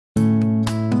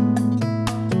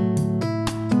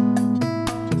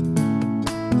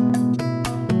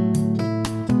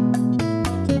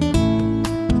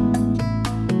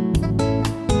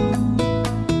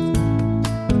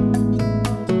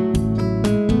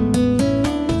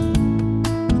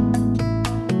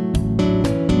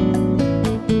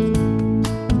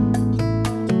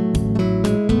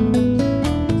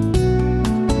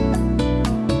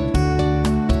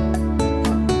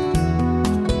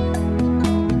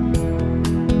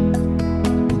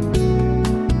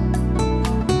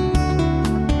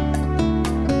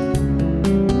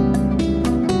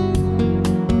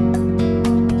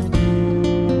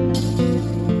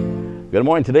Good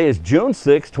morning. Today is June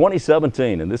 6,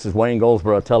 2017, and this is Wayne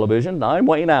Goldsboro Television. I'm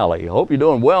Wayne Alley. Hope you're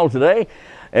doing well today.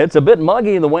 It's a bit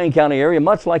muggy in the Wayne County area,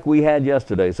 much like we had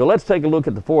yesterday. So let's take a look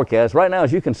at the forecast. Right now,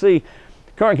 as you can see,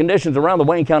 current conditions around the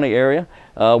Wayne County area.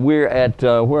 We're at,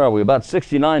 where are we? About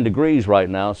 69 degrees right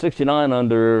now, 69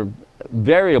 under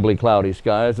variably cloudy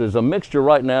skies. There's a mixture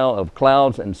right now of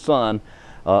clouds and sun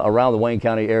around the Wayne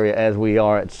County area as we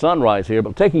are at sunrise here.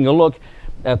 But taking a look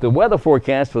at the weather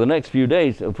forecast for the next few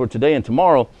days, for today and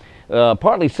tomorrow,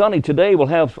 partly sunny today. We'll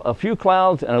have a few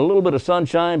clouds and a little bit of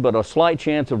sunshine, but a slight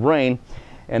chance of rain.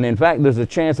 And in fact, there's a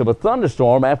chance of a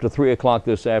thunderstorm after 3 o'clock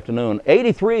this afternoon.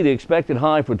 83 the expected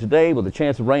high for today, with a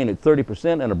chance of rain at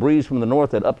 30% and a breeze from the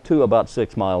north at up to about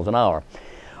 6 miles an hour.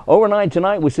 Overnight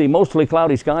tonight, we see mostly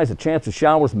cloudy skies, a chance of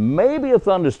showers, maybe a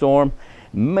thunderstorm,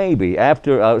 maybe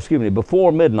after,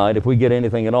 before midnight if we get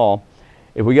anything at all.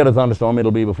 If we get a thunderstorm, it'll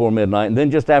be before midnight. And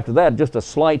then just after that, just a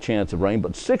slight chance of rain,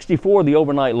 but 64 the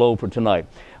overnight low for tonight.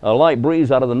 A light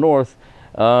breeze out of the north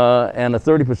and a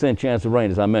 30% chance of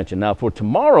rain, as I mentioned. Now for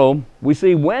tomorrow, we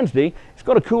see Wednesday, it's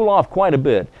going to cool off quite a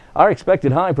bit. Our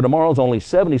expected high for tomorrow is only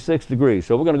 76 degrees.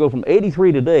 So we're going to go from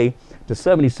 83 today to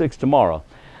 76 tomorrow.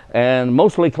 And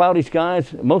mostly cloudy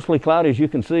skies, mostly cloudy as you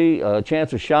can see.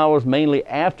 Chance of showers mainly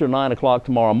after 9 o'clock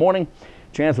tomorrow morning.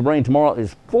 Chance of rain tomorrow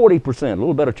is 40%, a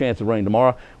little better chance of rain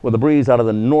tomorrow, with a breeze out of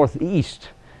the northeast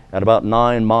at about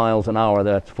 9 miles an hour.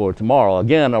 That's for tomorrow.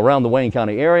 Again, around the Wayne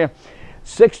County area,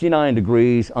 69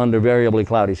 degrees under variably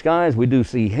cloudy skies. We do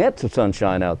see hints of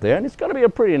sunshine out there, and it's going to be a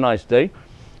pretty nice day.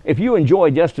 If you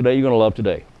enjoyed yesterday, you're going to love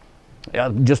today.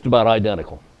 Yeah, just about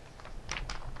identical.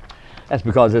 That's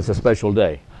because it's a special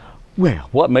day. Well,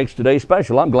 what makes today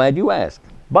special? I'm glad you asked.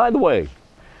 By the way,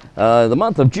 the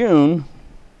month of June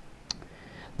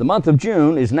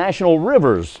is National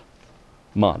Rivers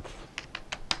Month.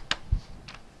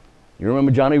 You remember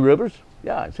Johnny Rivers?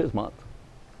 Yeah, it's his month.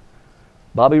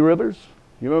 Bobby Rivers?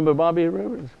 You remember Bobby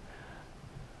Rivers?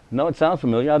 No, it sounds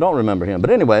familiar. I don't remember him. But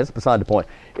anyway, that's beside the point.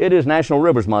 It is National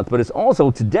Rivers Month, but it's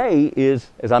also, today is,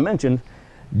 as I mentioned,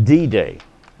 D-Day.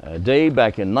 A day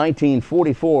back in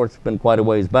 1944, it's been quite a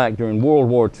ways back, during World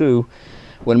War II,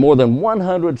 when more than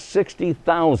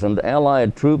 160,000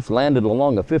 Allied troops landed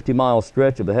along a 50-mile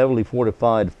stretch of the heavily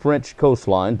fortified French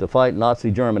coastline to fight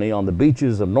Nazi Germany on the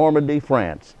beaches of Normandy,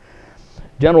 France.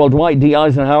 General Dwight D.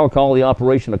 Eisenhower called the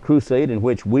operation a crusade in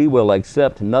which we will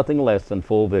accept nothing less than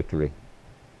full victory.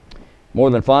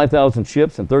 More than 5,000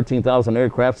 ships and 13,000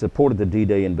 aircraft supported the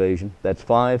D-Day invasion. That's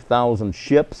 5,000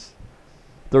 ships,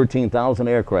 13,000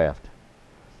 aircraft.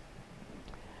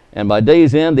 And by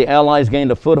day's end, the Allies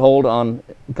gained a foothold on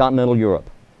continental Europe.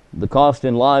 The cost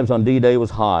in lives on D-Day was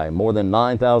high. More than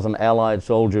 9,000 Allied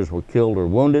soldiers were killed or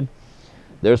wounded.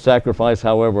 Their sacrifice,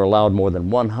 however, allowed more than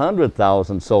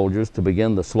 100,000 soldiers to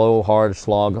begin the slow, hard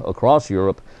slog across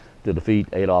Europe to defeat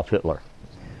Adolf Hitler.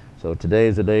 So today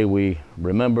is the day we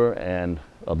remember and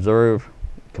observe,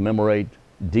 commemorate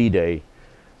D-Day,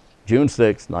 June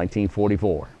 6,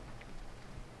 1944.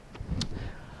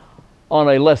 On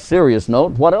a less serious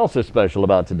note, what else is special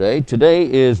about today?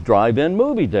 Today is Drive-In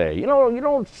Movie Day. You know, you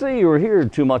don't see or hear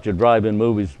too much of drive-in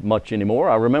movies much anymore.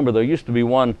 I remember there used to be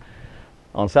one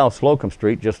on South Slocum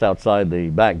Street just outside the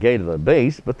back gate of the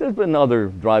base, but there's been other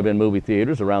drive-in movie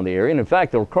theaters around the area. And in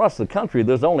fact, across the country,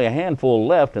 there's only a handful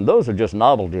left, and those are just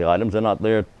novelty items. They're not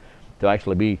there to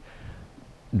actually be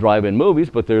drive-in movies,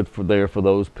 but they're there for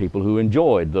those people who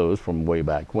enjoyed those from way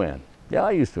back when. Yeah,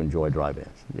 I used to enjoy drive-ins.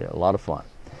 Yeah, a lot of fun.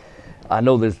 I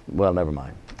know this, well, never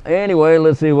mind. Anyway,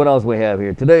 let's see what else we have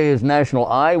here. Today is National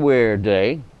Eyewear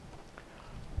Day.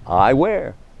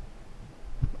 Eyewear.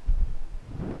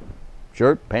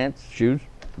 Shirt, pants, shoes,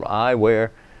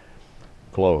 eyewear,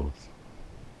 clothes.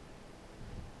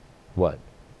 What?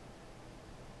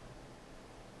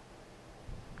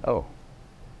 Oh.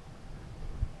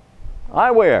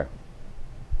 Eyewear.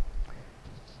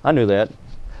 I knew that.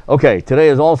 Okay, today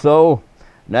is also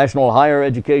National Higher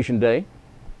Education Day.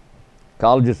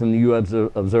 Colleges in the U.S.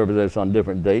 observe this on a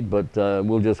different date, but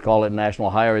we'll just call it National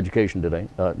Higher Education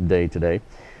Day today.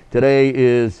 Today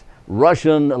is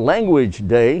Russian Language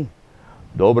Day.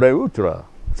 Dobre utro,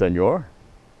 senor.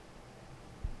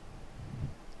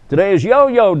 Today is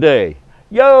Yo-Yo Day.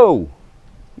 Yo!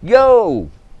 Yo!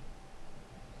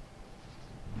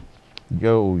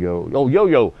 Yo-Yo. Oh,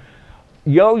 Yo-Yo.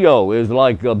 Yo-Yo is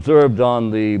like observed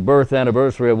on the birth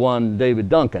anniversary of one David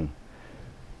Duncan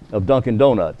of Dunkin'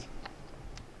 Donuts.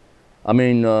 I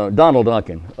mean, Donald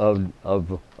Duncan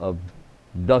of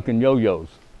Dunkin' Yo-Yos.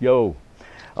 Yo.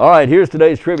 All right, here's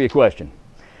today's trivia question.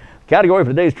 Category for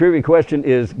today's trivia question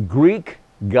is Greek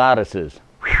goddesses.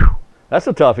 Whew. That's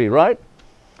a toughie, right?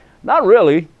 Not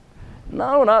really.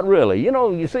 No, not really. You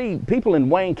know, you see, people in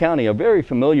Wayne County are very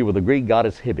familiar with the Greek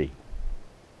goddess Hebe.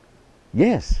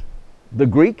 Yes, the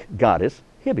Greek goddess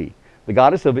Hebe, the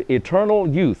goddess of eternal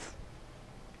youth.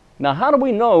 Now, how do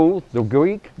we know the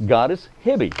Greek goddess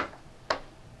Hebe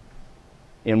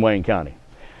in Wayne County?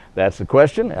 That's the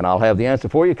question, and I'll have the answer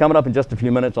for you coming up in just a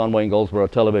few minutes on Wayne Goldsboro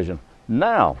Television.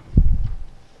 Now,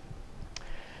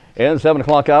 in the 7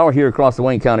 o'clock hour here across the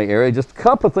Wayne County area, just a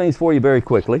couple of things for you very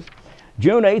quickly.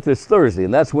 June 8th is Thursday,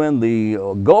 and that's when the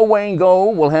Go Wayne Go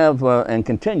will have and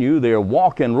continue their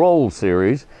walk and roll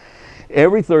series.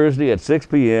 Every Thursday at 6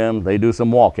 p.m. they do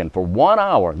some walking for 1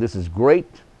 hour. This is great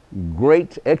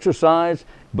exercise,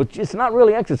 but it's not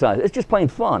really exercise. It's just plain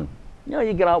fun. You know,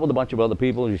 you get out with a bunch of other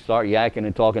people, you start yakking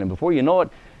and talking, and before you know it,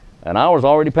 an hour's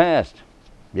already passed.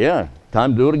 Yeah,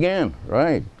 time to do it again,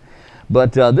 right?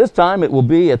 But this time it will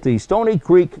be at the Stony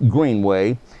Creek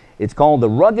Greenway. It's called the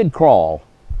Rugged Crawl.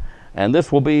 And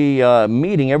this will be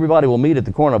meeting, everybody will meet at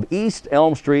the corner of East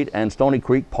Elm Street and Stony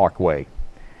Creek Parkway.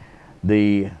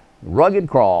 The Rugged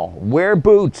Crawl, wear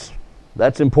boots,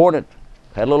 that's important.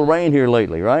 Had a little rain here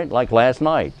lately, right? Like last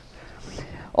night.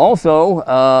 Also,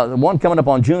 the one coming up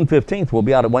on June 15th will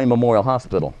be out at Wayne Memorial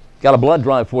Hospital. Got a blood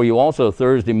drive for you also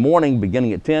Thursday morning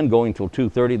beginning at 10, going till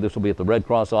 2:30. This will be at the Red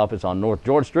Cross office on North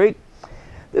George Street.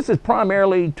 This is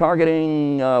primarily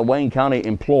targeting Wayne County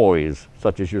employees,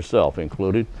 such as yourself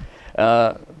included.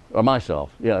 Or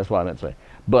myself, yeah, that's what I meant to say.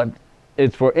 But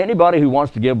it's for anybody who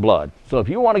wants to give blood. So if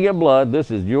you want to give blood,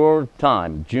 this is your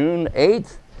time. June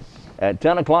 8th at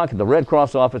 10 o'clock at the Red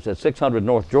Cross office at 600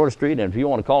 North George Street. And if you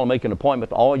want to call and make an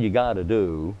appointment, all you got to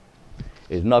do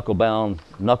is knuckle down,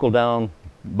 buckle down,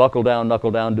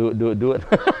 do it.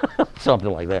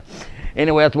 Something like that.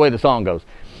 Anyway, that's the way the song goes.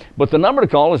 But the number to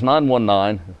call is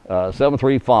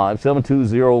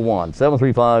 919-735-7201,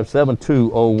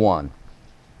 735-7201.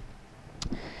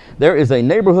 There is a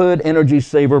Neighborhood Energy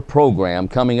Saver program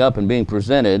coming up and being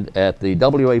presented at the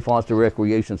W.A. Foster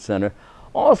Recreation Center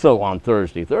also on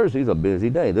Thursday. Thursday's a busy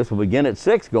day. This will begin at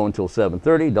 6, go until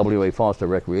 7:30. W.A. Foster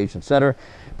Recreation Center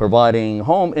providing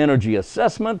home energy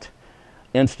assessment,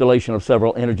 installation of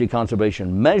several energy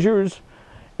conservation measures,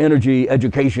 energy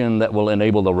education that will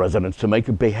enable the residents to make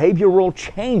behavioral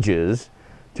changes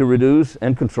to reduce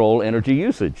and control energy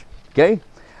usage. Okay?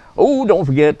 Oh, don't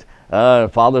forget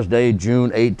Father's Day,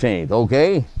 June 18th,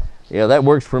 okay? Yeah, that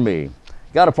works for me.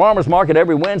 Got a farmer's market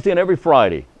every Wednesday and every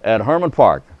Friday at Herman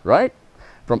Park, right?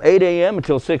 From 8 a.m.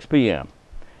 until 6 p.m.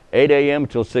 8 a.m.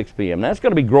 until 6 p.m. That's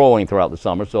going to be growing throughout the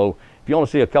summer, so if you want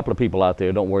to see a couple of people out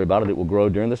there, don't worry about it. It will grow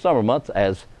during the summer months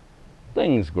as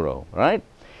things grow, right?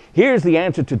 Here's the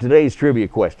answer to today's trivia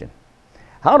question.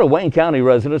 How do Wayne County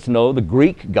residents know the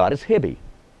Greek goddess Hebe?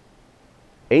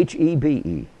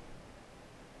 H-E-B-E.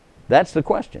 That's the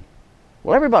question.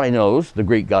 Well, everybody knows the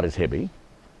Greek goddess Hebe,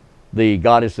 the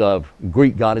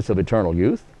Greek goddess of eternal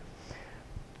youth.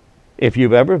 If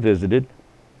you've ever visited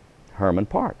Herman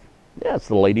Park, yeah, it's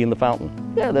the lady in the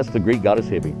fountain. Yeah, that's the Greek goddess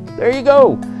Hebe. There you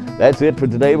go. That's it for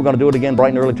today. We're going to do it again bright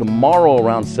and early tomorrow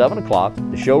around 7 o'clock.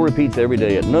 The show repeats every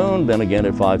day at noon, then again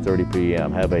at 5:30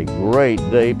 p.m. Have a great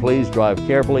day. Please drive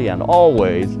carefully and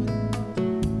always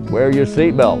wear your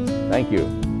seatbelt. Thank you.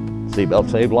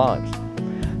 Seatbelts save lives.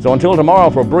 So until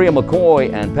tomorrow, for Bria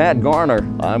McCoy and Pat Garner,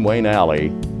 I'm Wayne Alley,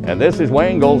 and this is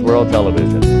Wayne Goldsboro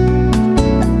Television.